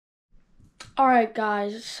Alright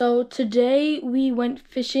guys, so today we went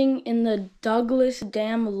fishing in the Douglas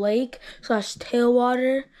Dam Lake /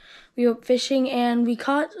 tailwater. We went fishing and we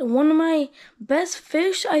caught one of my best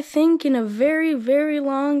fish, I think, in a very, very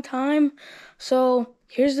long time. So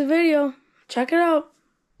here's the video. Check it out.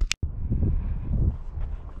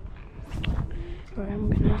 Alright, I'm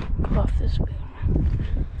gonna go off the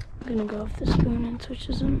spoon. And switch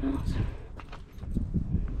to something else.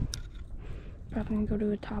 Probably gonna go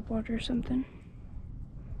to a top water or something.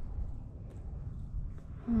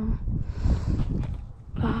 I'll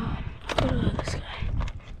go to this guy.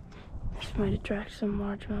 This might attract some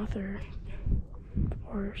largemouth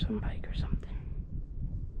or some pike or something.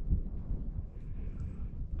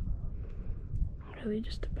 Really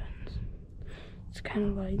just depends. It's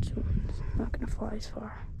kind of light, so it's not gonna fly as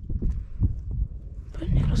far. But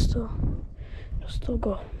it'll still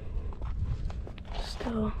go.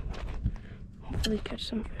 Still hopefully catch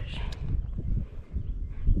some fish.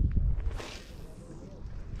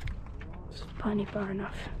 It's plenty far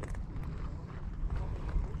enough.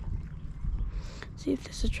 See if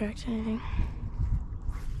this attracts anything.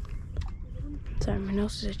 Sorry, my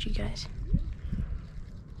nose is at you guys.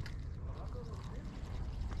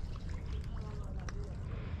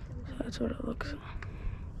 So that's what it looks like.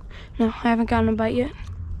 No, I haven't gotten a bite yet.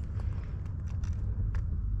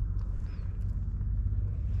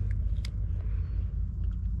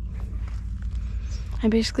 I'm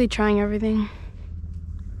basically trying everything.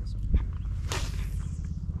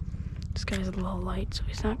 This guy's a little light, so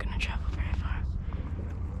he's not gonna travel very far.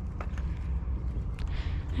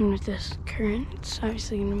 And with this current, it's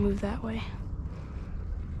obviously gonna move that way.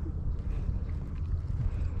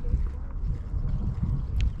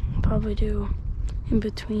 I'll probably do in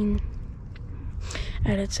between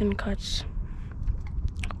edits and cuts.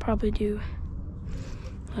 I'll probably do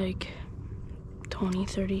like 20,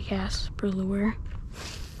 30 casts per lure.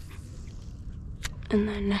 And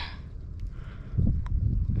then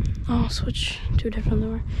I'll switch to a different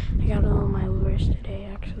lure. I got all my lures today,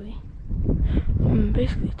 actually. I'm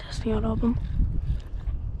basically testing out all of them.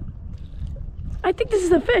 I think this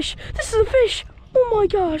is a fish. This is a fish. Oh my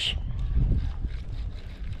gosh.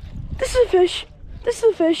 This is a fish. This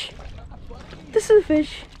is a fish. This is a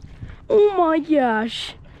fish. Oh my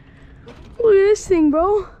gosh. Look at this thing,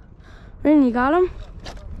 bro. Rain, you got him?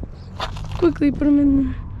 Quickly put him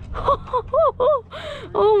in.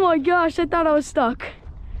 Oh my gosh, I thought I was stuck.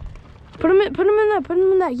 Put him in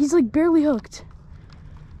that. He's like barely hooked.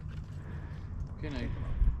 Okay, now you come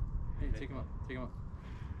up. Hey, take him up. Okay.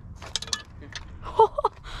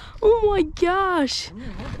 Oh my gosh.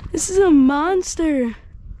 This is a monster.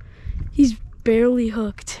 He's barely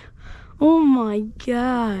hooked. Oh my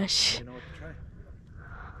gosh. You know what to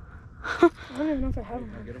try. I don't even know if I have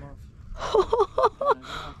him. Get him off.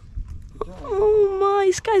 Oh my,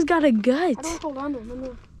 this guy's got a gut. I don't hold on to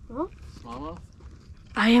him. Smallmouth?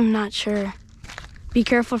 I am not sure. Be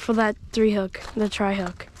careful for that 3-hook, the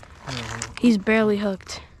tri-hook. He's barely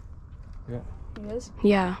hooked. Yeah. He is?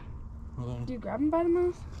 Yeah. Do you grab him by the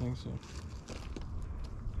mouth? I think so.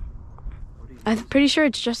 I'm pretty sure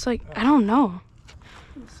it's just like, I don't know.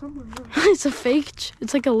 Somewhere else. It's a fake,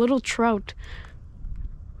 it's like a little trout.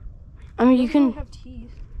 I mean, you He can, doesn't have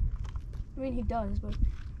teeth. I mean, he does, but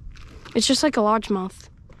it's just like a largemouth.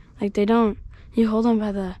 Like they don't, you hold them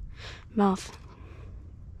by the mouth.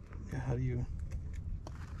 Yeah, how do you?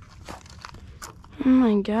 Oh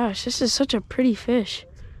my gosh, this is such a pretty fish.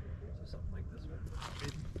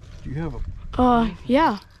 Do you have a?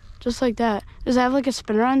 Yeah, just like that. Does it have like a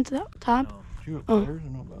spinner on top? Do you have pliers or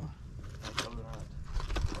no, Bella?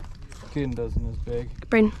 Cayden does in his bag.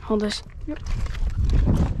 Braden, hold this. Yep.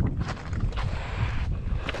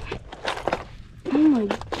 Oh my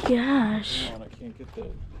gosh. Hang on, I can't get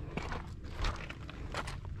that.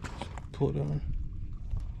 Just pull it on.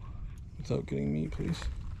 Without getting me, please.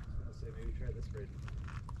 I'll say maybe try this,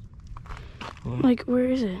 Braden. Like, where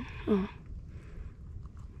is it? Oh.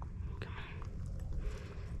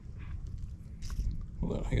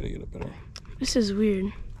 Hold on, I gotta get it better. This is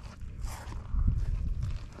weird.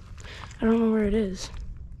 I don't know where it is.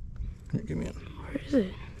 Here, give me it. Where is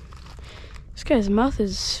it? This guy's mouth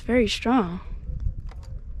is very strong.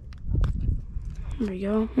 There we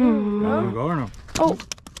go. Go or no? Oh,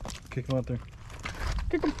 Kick him out there.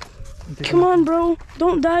 kick him. come on, bro.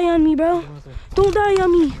 Don't die on me, bro. Don't die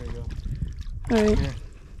on me. There you go. All right.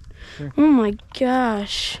 Here. Oh my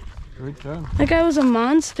gosh. Great job. That guy was a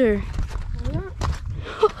monster.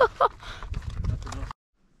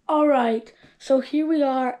 All right. So here we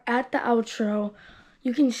are at the outro.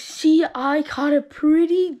 You can see I caught a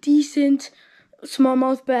pretty decent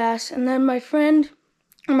smallmouth bass. And then my friend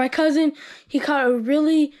And my cousin, he caught a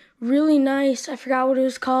really, really nice, I forgot what it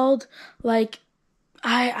was called, like,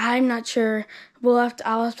 I'm not sure.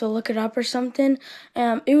 I'll have to look it up or something.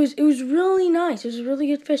 It was really nice. It was a really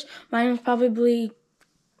good fish. Mine was probably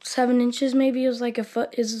 7 inches, maybe. It was like a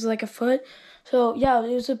foot. His was like a foot. So yeah,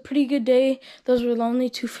 it was a pretty good day. Those were the only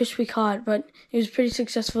 2 fish we caught, but it was a pretty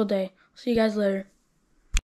successful day. See you guys later.